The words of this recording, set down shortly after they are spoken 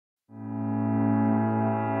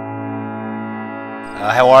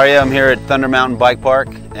How are you? I'm here at Thunder Mountain Bike Park,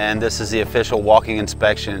 and this is the official walking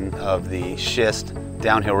inspection of the Schist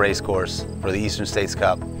downhill race course for the Eastern States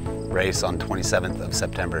Cup race on 27th of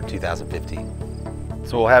September 2015.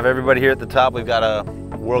 So we'll have everybody here at the top. We've got a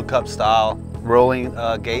World Cup style rolling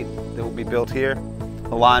gate that will be built here.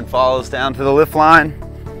 The line follows down to the lift line.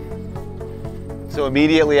 So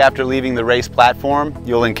immediately after leaving the race platform,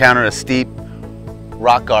 you'll encounter a steep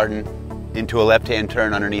rock garden into a left-hand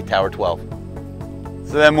turn underneath Tower 12.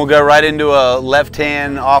 So then we'll go right into a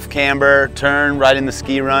left-hand off-camber turn right in the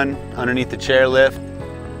ski run underneath the chairlift,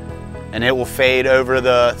 and it will fade over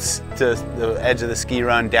the edge of the ski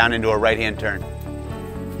run down into a right-hand turn.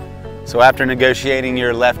 So after negotiating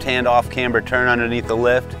your left-hand off-camber turn underneath the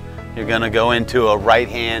lift, you're going to go into a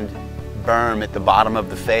right-hand berm at the bottom of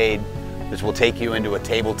the fade, which will take you into a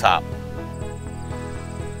tabletop.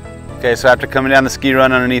 Okay, so after coming down the ski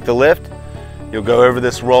run underneath the lift, you'll go over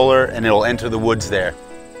this roller and it'll enter the woods there.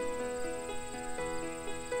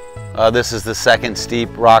 This is the second steep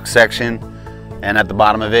rock section, and at the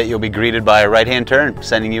bottom of it you'll be greeted by a right-hand turn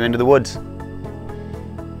sending you into the woods.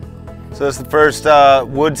 So this is the first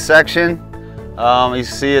woods section. You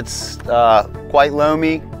see it's quite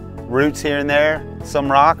loamy, roots here and there,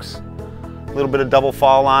 some rocks, a little bit of double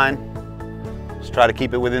fall line. Just try to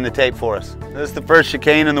keep it within the tape for us. This is the first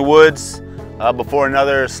chicane in the woods before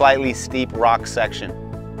another slightly steep rock section.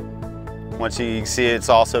 Once you see it's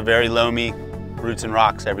also very loamy, roots and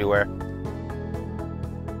rocks everywhere.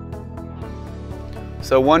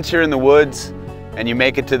 So once you're in the woods and you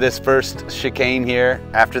make it to this first chicane here,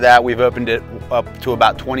 after that we've opened it up to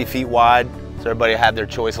about 20 feet wide, so everybody had their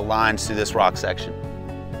choice of lines through this rock section.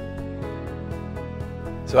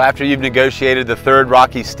 So after you've negotiated the third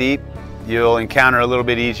rocky steep, you'll encounter a little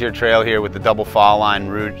bit easier trail here with the double fall line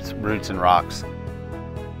roots and rocks.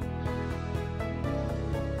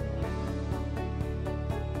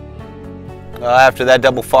 After that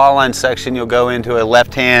double fall line section, you'll go into a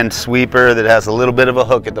left-hand sweeper that has a little bit of a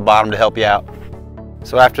hook at the bottom to help you out.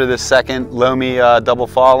 So after this second loamy double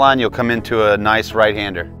fall line, you'll come into a nice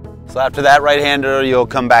right-hander. So after that right-hander, you'll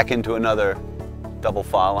come back into another double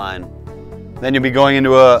fall line. Then you'll be going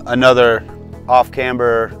into another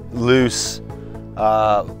off-camber, loose,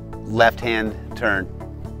 left-hand turn.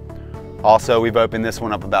 Also, we've opened this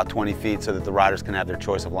one up about 20 feet so that the riders can have their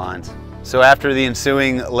choice of lines. So after the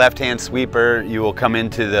ensuing left-hand sweeper, you will come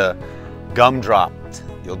into the gumdrop.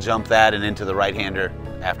 You'll jump that and into the right-hander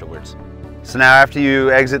afterwards. So now after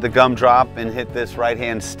you exit the gumdrop and hit this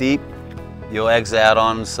right-hand steep, you'll exit out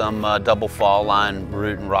on some double fall line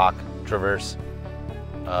root and rock traverse.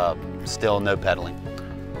 Still no pedaling.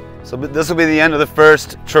 So this will be the end of the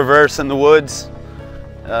first traverse in the woods.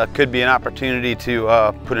 Could be an opportunity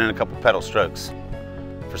to put in a couple pedal strokes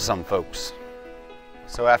for some folks.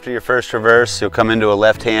 So after your first traverse, you'll come into a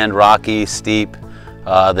left-hand rocky steep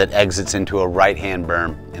that exits into a right-hand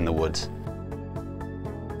berm in the woods.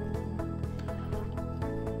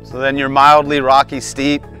 So then your mildly rocky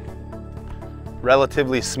steep,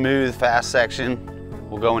 relatively smooth, fast section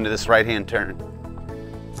will go into this right-hand turn.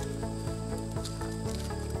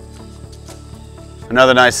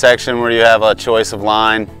 Another nice section where you have a choice of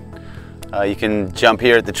line. You can jump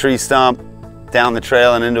here at the tree stump, down the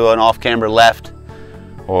trail and into an off-camber left,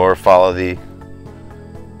 or follow the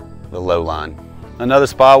low line. Another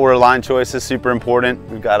spot where line choice is super important.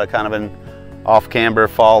 We've got a kind of an off-camber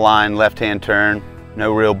fall line, left-hand turn,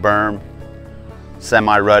 no real berm,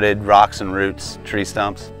 semi-rutted rocks and roots, tree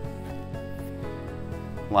stumps.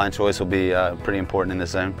 Line choice will be pretty important in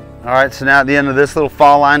this zone. All right, so now at the end of this little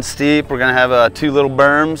fall line steep, we're gonna have two little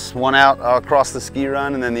berms, one out across the ski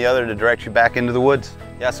run and then the other to direct you back into the woods.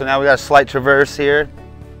 Yeah, so now we got a slight traverse here,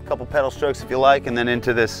 a couple pedal strokes if you like, and then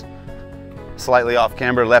into this slightly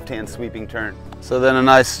off-camber left-hand sweeping turn. So then a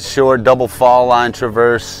nice short double fall line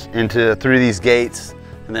traverse through these gates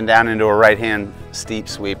and then down into a right-hand steep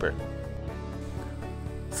sweeper.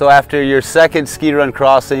 So after your second ski run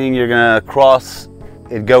crossing, you're gonna cross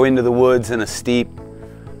and go into the woods in a steep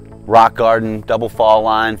rock garden, double fall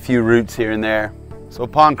line, few roots here and there. So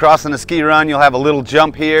upon crossing the ski run, you'll have a little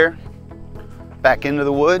jump here, back into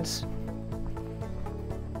the woods.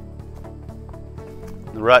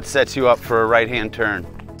 The rut sets you up for a right-hand turn.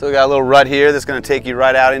 So we got a little rut here that's going to take you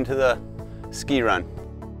right out into the ski run.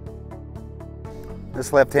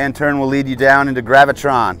 This left-hand turn will lead you down into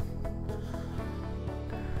Gravitron.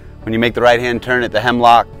 When you make the right-hand turn at the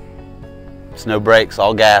hemlock, it's no brakes,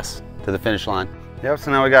 all gas to the finish line. Yep,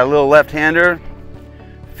 so now we got a little left-hander,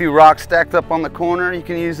 a few rocks stacked up on the corner. You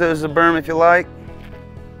can use those as a berm if you like.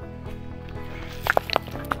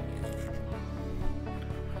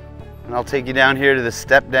 And I'll take you down here to the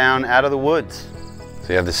step down out of the woods.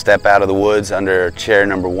 So you have to step out of the woods under chair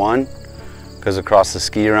number 1, goes across the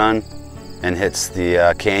ski run and hits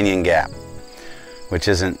the canyon gap, which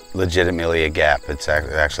isn't legitimately a gap. It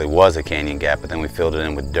actually was a canyon gap, but then we filled it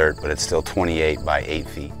in with dirt, but it's still 28 by 8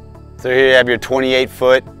 feet. So here you have your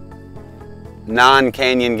 28-foot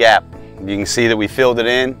non-canyon gap. You can see that we filled it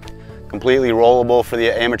in, completely rollable for the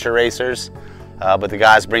amateur racers, but the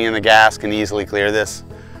guys bringing the gas can easily clear this,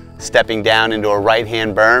 stepping down into a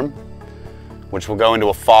right-hand berm, which will go into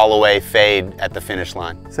a fall-away fade at the finish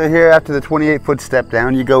line. So here, after the 28-foot step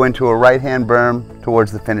down, you go into a right-hand berm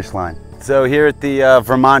towards the finish line. So here at the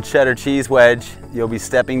Vermont Cheddar Cheese Wedge, you'll be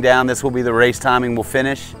stepping down. This will be the race timing will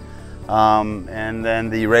finish, and then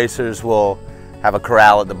the racers will have a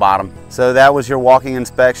corral at the bottom. So that was your walking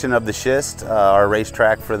inspection of the Schist, our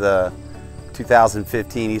racetrack for the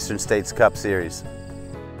 2015 Eastern States Cup Series.